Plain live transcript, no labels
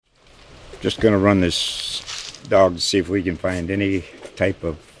just going to run this dog to see if we can find any type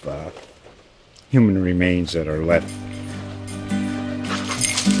of human remains that are left.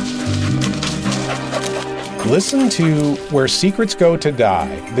 Listen to Where Secrets Go to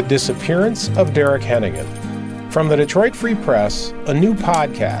Die, The Disappearance of Derek Hennigan. From the Detroit Free Press, a new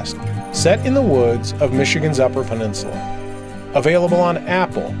podcast set in the woods of Michigan's Upper Peninsula. Available on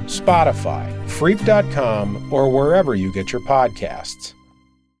Apple, Spotify, Freep.com, or wherever you get your podcasts.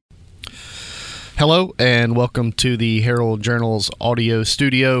 Hello and welcome to the Herald Journal's audio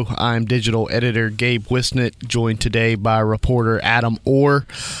studio. I'm digital editor Gabe Whisnant, joined today by reporter Adam Orr.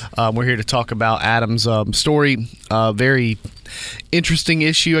 We're here to talk about Adam's story. Very interesting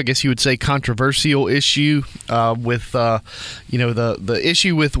issue, I guess you would say controversial issue, with the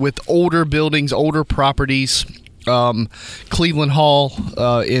issue with older buildings, older properties. Cleveland Hall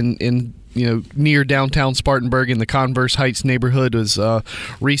in near downtown Spartanburg in the Converse Heights neighborhood was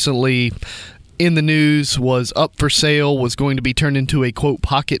recently in the news, was up for sale, was going to be turned into a, quote,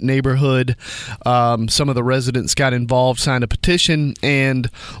 pocket neighborhood. Some of the residents got involved, signed a petition, and,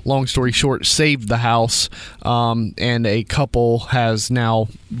 long story short, saved the house. And a couple has now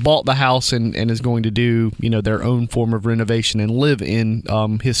bought the house and is going to do, their own form of renovation and live in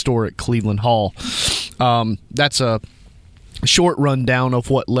historic Cleveland Hall. That's a short rundown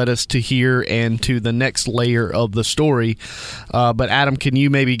of what led us to here and to the next layer of the story. But Adam, can you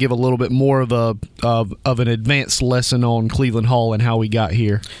maybe give a little bit more of an advanced lesson on Cleveland Hall and how we got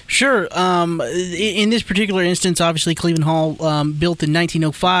here? Sure. In this particular instance, obviously Cleveland Hall, built in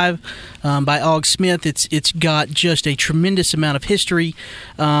 1905 by Og Smith. It's got just a tremendous amount of history.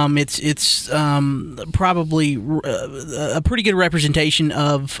 It's probably a pretty good representation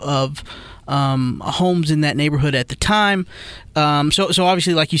of homes in that neighborhood at the time. So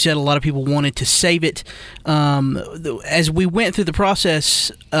obviously, like you said, a lot of people wanted to save it. As we went through the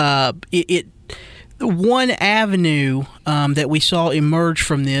process, one avenue that we saw emerge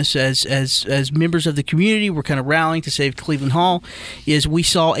from this as members of the community were kind of rallying to save Cleveland Hall is we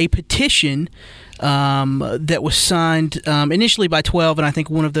saw a petition that was signed initially by 12, and I think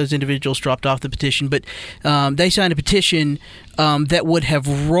one of those individuals dropped off the petition, but they signed a petition that would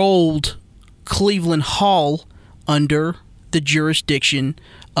have rolled Cleveland Hall under the jurisdiction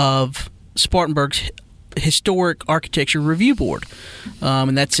of Spartanburg's Historic Architecture Review Board,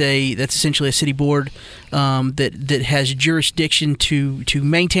 and that's essentially a city board that has jurisdiction to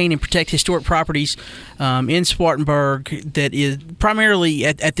maintain and protect historic properties in Spartanburg. That is primarily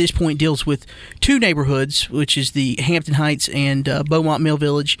at this point deals with two neighborhoods, which is the Hampton Heights and Beaumont Mill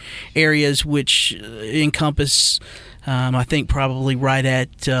Village areas, which encompass I think probably right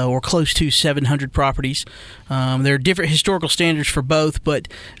at or close to 700 properties. There are different historical standards for both, but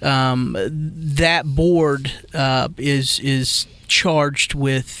that board is charged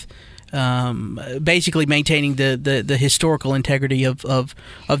with basically maintaining the historical integrity of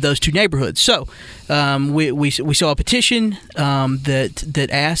those two neighborhoods. So we saw a petition that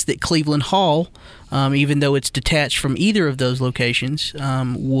asked that Cleveland Hall, even though it's detached from either of those locations,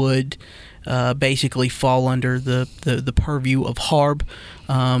 would basically fall under the purview of HARB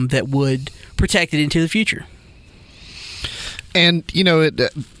that would protect it into the future. And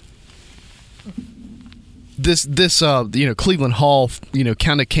this Cleveland Hall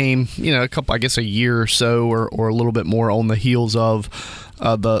kind of came a year or so or a little bit more on the heels of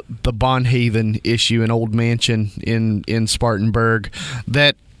the Bonhaven issue, an old mansion in Spartanburg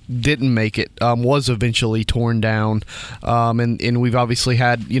that didn't make it, was eventually torn down, and we've obviously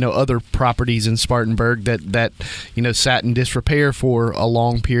had other properties in Spartanburg that sat in disrepair for a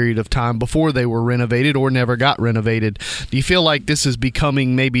long period of time before they were renovated or never got renovated. Do you feel like this is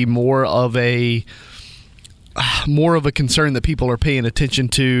becoming maybe more of a concern that people are paying attention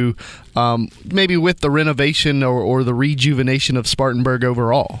to, maybe with the renovation or the rejuvenation of Spartanburg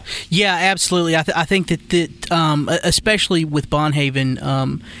overall? Yeah, absolutely. I think that especially with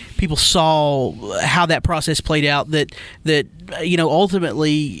Bonhaven, people saw how that process played out, that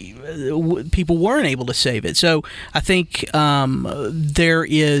ultimately people weren't able to save it. So I think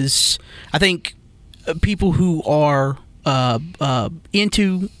people who are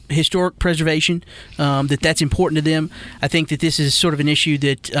into historic preservation, that's important to them. I think that this is sort of an issue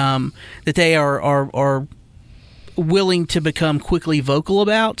that they are willing to become quickly vocal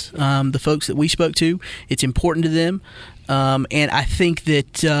about. The folks that we spoke to, it's important to them, and I think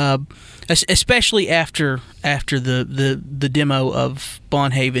that especially after the demo of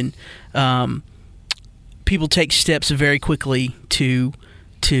Bonhaven, people take steps very quickly to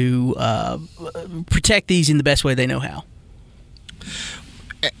protect these in the best way they know how.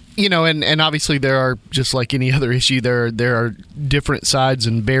 And obviously there are, just like any other issue, there are different sides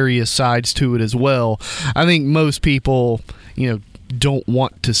and various sides to it as well. I think most people, don't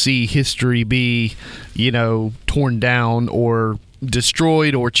want to see history be, torn down or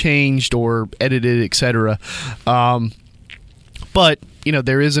destroyed or changed or edited, etc. But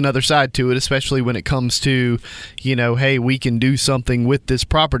there is another side to it, especially when it comes to, hey, we can do something with this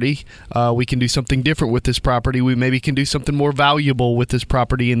property. We can do something different with this property. We maybe can do something more valuable with this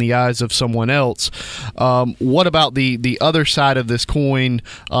property in the eyes of someone else. What about the other side of this coin,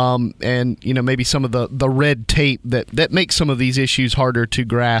 and, maybe some of the red tape that makes some of these issues harder to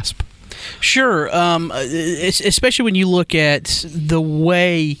grasp? Sure, especially when you look at the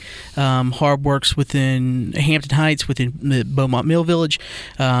way HARB works within Hampton Heights, within the Beaumont Mill Village.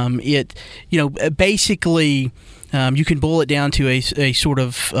 Basically, you can boil it down to a sort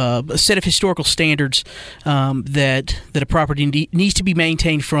of a set of historical standards that a property needs to be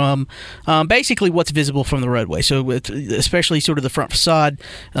maintained from basically what's visible from the roadway. So, especially sort of the front facade,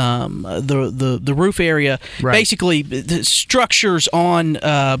 the roof area, right. Basically the structures on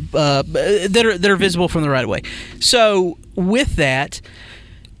that are visible from the right of way. So, with that,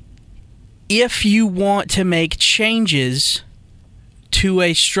 if you want to make changes to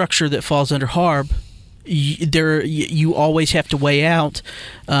a structure that falls under HARB, you always have to weigh out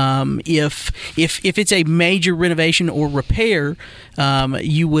if it's a major renovation or repair,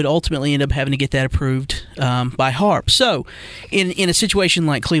 you would ultimately end up having to get that approved by HARB. So, in a situation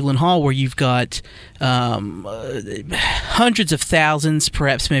like Cleveland Hall, where you've got hundreds of thousands,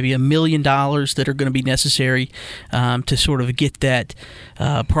 perhaps maybe $1 million that are going to be necessary to sort of get that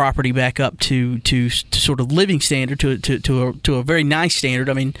property back up to sort of living standard, to a very nice standard.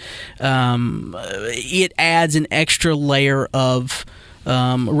 I mean, it adds an extra layer of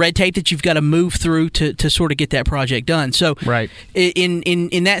red tape that you've got to move through to sort of get that project done. So, right.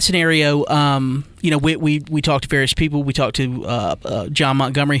 in that scenario, we talked to various people. We talked to John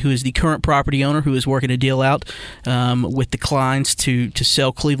Montgomery, who is the current property owner, who is working a deal out with the Kleins to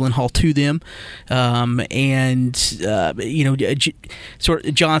sell Cleveland Hall to them. Sort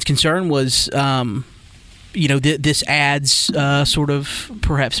of John's concern was, this adds sort of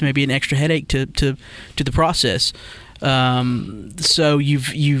perhaps maybe an extra headache to the process. So you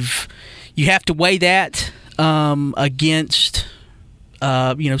have to weigh that against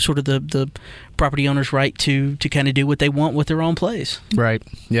sort of the property owner's right to kind of do what they want with their own place. Right.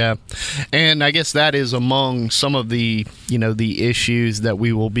 Yeah. And I guess that is among some of the the issues that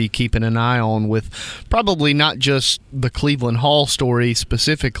we will be keeping an eye on, with probably not just the Cleveland Hall story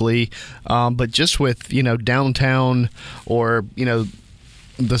specifically, but just with downtown, or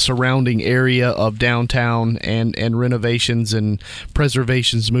the surrounding area of downtown, and renovations and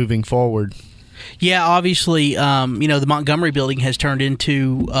preservations moving forward. Yeah, obviously, the Montgomery building has turned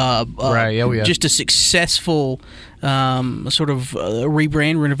into just a successful sort of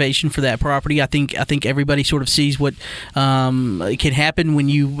rebrand renovation for that property. I think everybody sort of sees what can happen when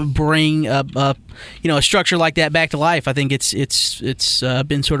you bring a structure like that back to life. I think it's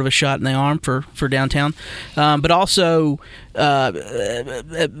been sort of a shot in the arm for downtown, but also there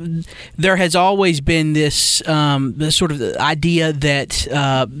has always been this sort of idea that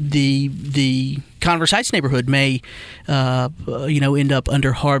the Converse Heights neighborhood may end up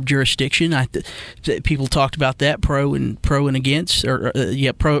under HARB jurisdiction. People talked about that, pro and against, or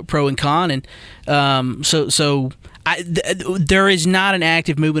pro and con, and so there is not an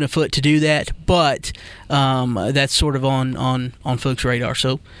active movement afoot to do that, but that's sort of on folks' radar.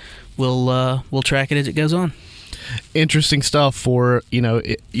 So we'll track it as it goes on. Interesting stuff for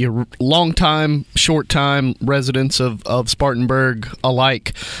your long time, short time residents of Spartanburg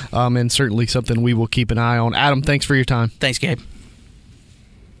alike, and certainly something we will keep an eye on. Adam, thanks for your time. Thanks, Gabe.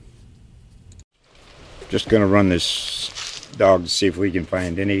 Just going to run this dog to see if we can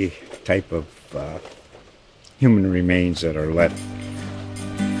find any type of human remains that are left.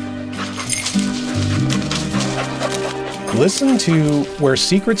 Listen to Where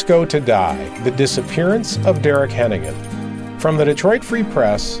Secrets Go to Die, The Disappearance of Derek Hennigan. From the Detroit Free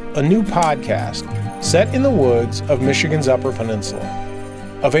Press, a new podcast set in the woods of Michigan's Upper Peninsula.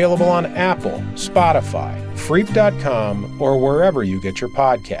 Available on Apple, Spotify, Freep.com, or wherever you get your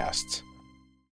podcasts.